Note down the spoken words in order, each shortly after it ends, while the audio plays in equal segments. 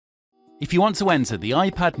If you want to enter the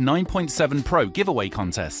iPad 9.7 Pro giveaway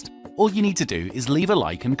contest, all you need to do is leave a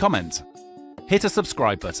like and comment. Hit a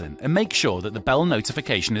subscribe button and make sure that the bell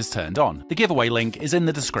notification is turned on. The giveaway link is in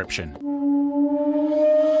the description.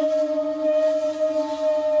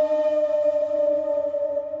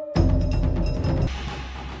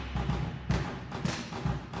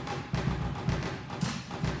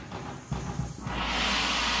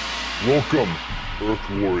 Welcome, Earth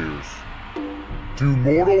Warriors, to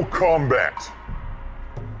Mortal Kombat.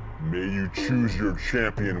 May you choose your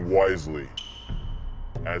champion wisely,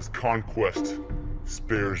 as conquest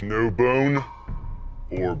spares no bone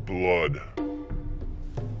or blood.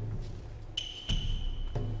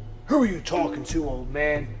 Who are you talking to, old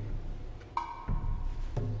man?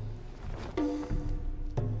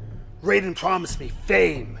 Raiden promised me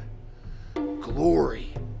fame,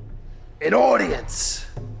 glory, an audience.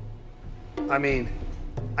 I mean,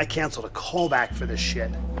 I canceled a callback for this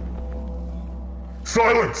shit.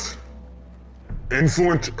 Silence!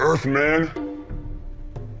 Insolent Earthman,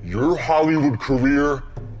 your Hollywood career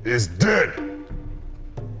is dead.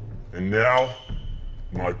 And now,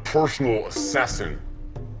 my personal assassin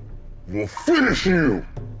will finish you.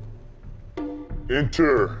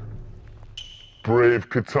 Enter Brave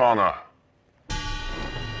Katana.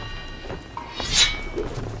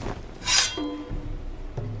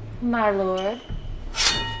 My lord.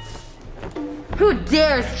 Who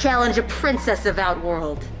dares challenge a princess of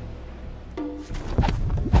Outworld?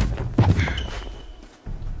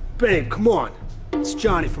 Babe, come on. It's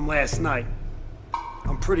Johnny from last night.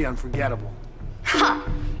 I'm pretty unforgettable. Ha!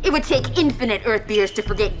 It would take infinite Earthbeers to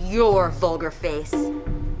forget your vulgar face.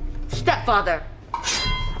 Stepfather,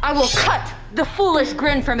 I will cut the foolish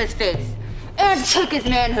grin from his face and take his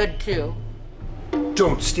manhood too.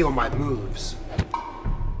 Don't steal my moves.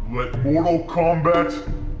 Let Mortal Kombat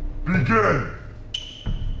begin!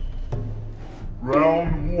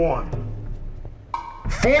 Round 1.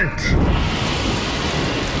 Fight!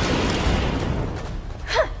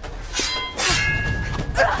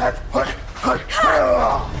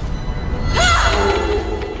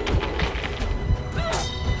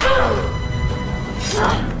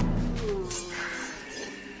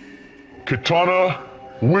 Katana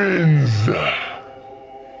wins!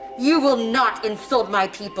 You will not insult my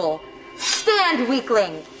people. Stand,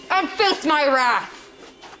 weakling, and face my wrath!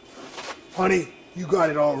 Honey, you got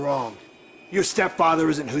it all wrong. Your stepfather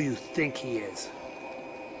isn't who you think he is.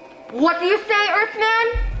 What do you say,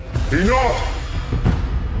 Earthman? Enough!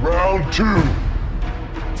 Round 2.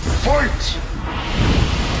 Fight!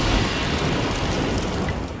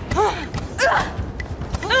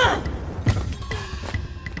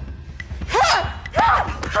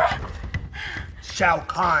 Shao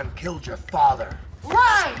Kahn killed your father.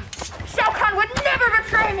 Lie! Shao Kahn would never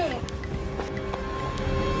betray me!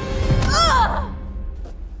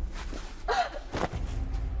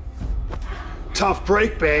 Tough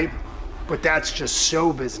break, babe, but that's just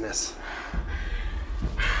show business.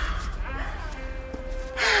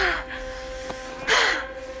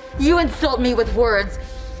 You insult me with words.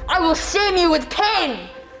 I will shame you with pain!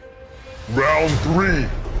 Round 3.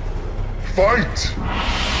 Fight!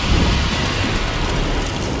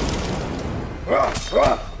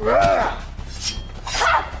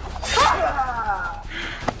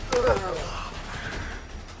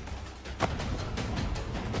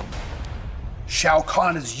 Shao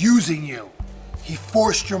Kahn is using you. He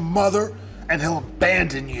forced your mother, and he'll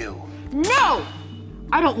abandon you. No!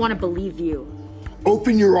 I don't want to believe you.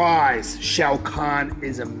 Open your eyes. Shao Kahn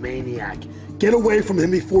is a maniac. Get away from him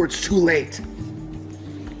before it's too late.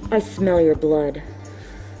 I smell your blood.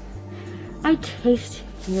 I taste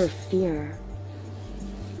your fear.